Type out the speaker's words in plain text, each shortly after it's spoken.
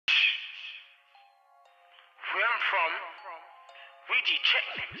I'm from, we check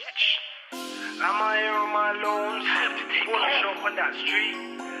niggas. Am I here on my loans? Have to take off up on that street.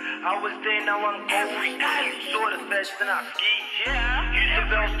 I was there, now I'm every day. Saw the feds, then I ski. Yeah. Use the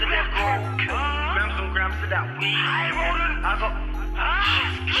bells to their broke. Grams and grams to that weed. I got.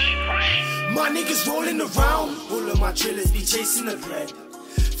 My niggas rolling around. All of my drillers be chasing the bread.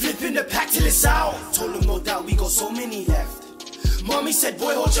 Flipping the pack till it's out. Told them no doubt we got so many left. Mommy said,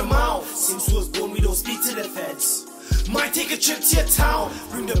 boy, hold your mouth. Since we was born, we don't speak to the feds. Might take a trip to your town.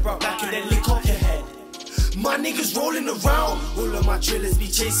 Bring the bra back and then lick off your head. My niggas rolling around. All of my drillers be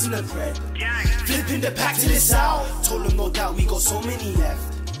chasing the bread. Flipping the pack till it's out. Told them no doubt we got so many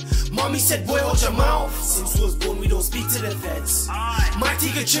left. Mommy said, boy, hold your mouth. Since we was born, we don't speak to the feds. Might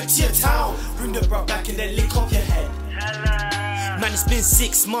take a trip to your town. Bring the bra back and then lick off your head. Man, it's been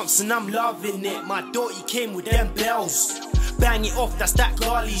 6 months and I'm loving it. My daughter came with them bells. Bang it off, that's that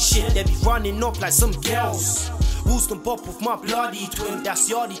garly shit. They be running off like some girls. Who's them pop with my bloody twin?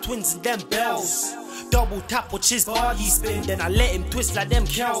 That's Yarddy twins and them bells. Double tap, watch his body spin. Then I let him twist like them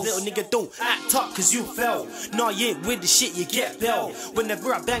cows. Little nigga, don't act up cause you fell. Nah, you ain't with the shit, you get bell.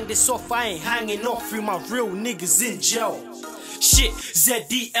 Whenever I bang this off, I ain't hanging off. Through my real niggas in jail. Shit,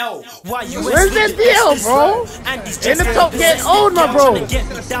 ZDL. Why you where's ZDL, bro? In the top getting old, my bro. Get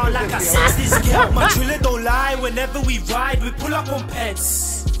me down like I said this girl. My driller don't lie. Whenever we ride, we pull up on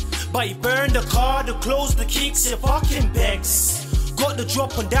pets. But he burned the car, the clothes, the kicks, your fucking bags. Got the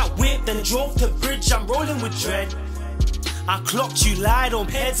drop on that whip, then drove to bridge. I'm rolling with dread. I clocked you, lied on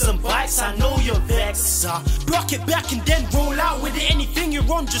heads and bikes. I know you're vexed. Block it back and then roll out with it. Anything you're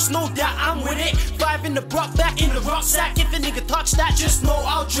on, just know that I'm with it. 5 in the block, back in the rucksack. If a nigga touch that, just know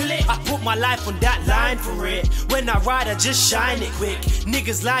I'll drill it. I put my life on that line for it. When I ride, I just shine it quick.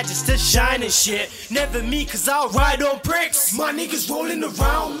 Niggas lie just to shine and shit. Never me, cause I'll ride on bricks. My niggas rolling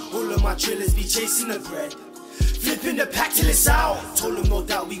around. All of my drillers be chasing the bread. Flipping the pack till it's out. Told them no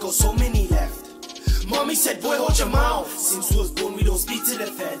doubt we got so many left. Mommy said, boy, hold your mouth. Since we was born, we don't speak to the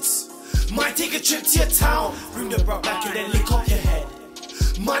feds. Might take a trip to your town. Bring the bra back and then lick off your head.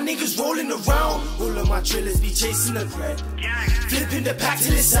 My niggas rolling around. All of my drillers be chasing the bread. Flipping the pack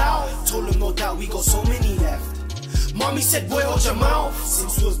till it's out. Told them no doubt we got so many left. Mommy said, boy, hold your mouth.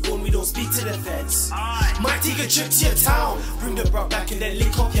 Since we was born, we don't speak to the feds. Might take a trip to your town. Bring the bra back and then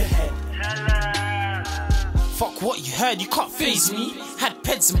lick off your head. Fuck what you heard, you can't faze me. Had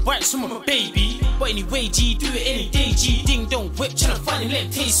peds and bites from my baby. But anyway, G, do it any day, G. Ding dong whip, tryna find and let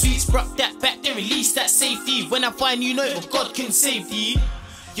him taste sweets. Brought that back, then release that safety. When I find you know if God can save thee.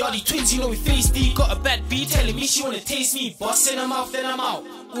 Yarddy twins, you know we face thee. Got a bad B telling me she wanna taste me. Boss in her mouth, then I'm out.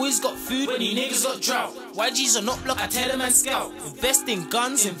 Always got food when you niggas got drought. YGs are not block, I tell them and scout. Invest in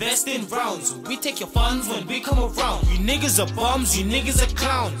guns, invest in rounds. We take your funds when we come around. You niggas are bums, you niggas are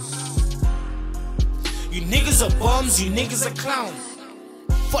clowns. You niggas are bums, you niggas are clowns.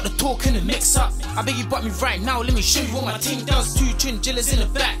 Fuck the talk and the mix up. I beg you brought me right now, let me show you what my team does. 2 twin jillers in the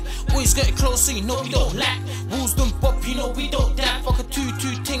back. Always get it close so you know we don't lack. Rules don't bop, you know we don't dab. Fuck a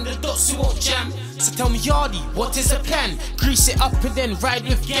 2-2 ting, the dots you won't jam. So tell me Yarddy, what is the plan? Grease it up and then ride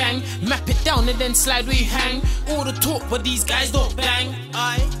with gang. Map it down and then slide where you hang. All the talk but these guys don't bang.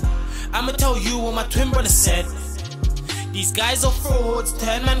 I'ma tell you what my twin brother said. These guys are frauds,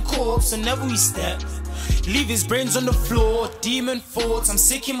 10 man corpse whenever we step. Leave his brains on the floor, demon thoughts, I'm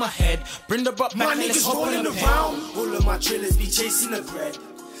sick in my head. Bring the butt back. My niggas rolling around. All of my drillers be chasing the bread.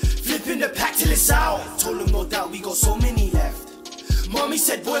 Flipping the pack till it's out. Told them no doubt we got so many left. Mommy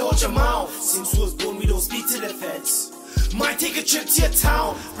said, boy, hold your mouth. Since we was born, we don't speak to the feds. Might take a trip to your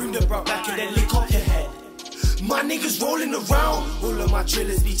town. Bring the bra back and then lick off your head. My niggas rolling around. All of my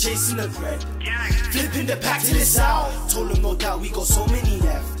drillers be chasing the bread. Flipping the pack till it's out. Told them no doubt we got so many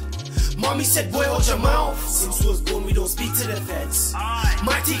left. Mommy said, boy, hold your mouth. Since we was born, we don't speak to the feds.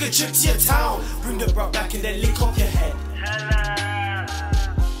 Might take a trip to your town. Bring the bra back and then lick off your head.